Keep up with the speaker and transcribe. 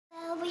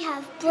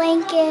have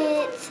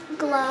blankets,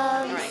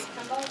 gloves,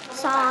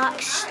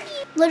 socks,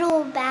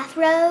 little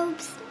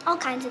bathrobes, all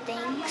kinds of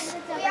things.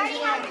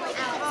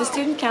 The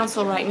Student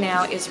Council right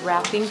now is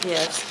wrapping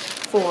gifts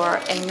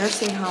for a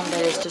nursing home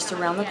that is just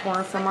around the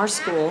corner from our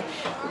school,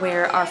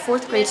 where our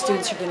 4th grade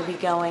students are going to be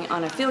going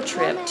on a field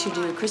trip to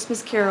do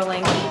Christmas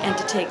caroling and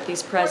to take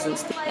these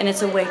presents. And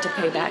it's a way to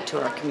pay back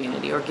to our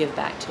community or give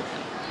back to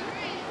them.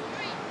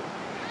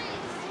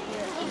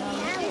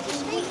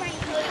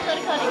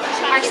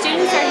 Our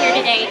students are here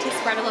today to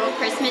spread a little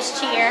Christmas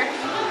cheer,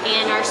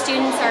 and our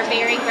students are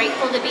very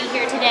grateful to be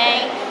here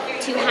today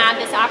to have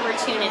this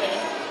opportunity.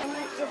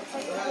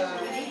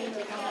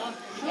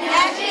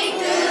 Dashing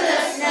through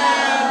the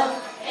snow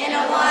in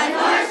a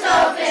one-horse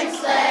open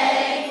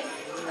sleigh,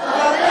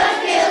 o'er the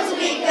fields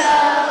we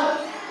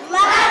go,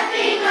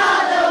 laughing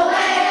all the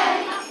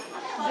way.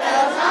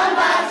 Bells on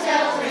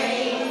bobtails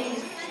ring,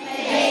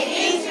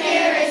 making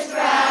spirits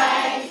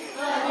bright.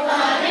 What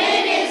fun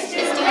it is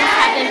to The students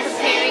have been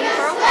preparing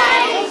for a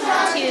while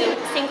to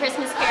sing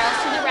Christmas carols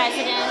to the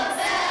residents,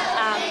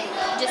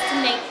 just to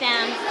make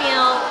them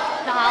feel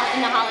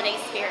in the holiday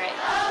spirit.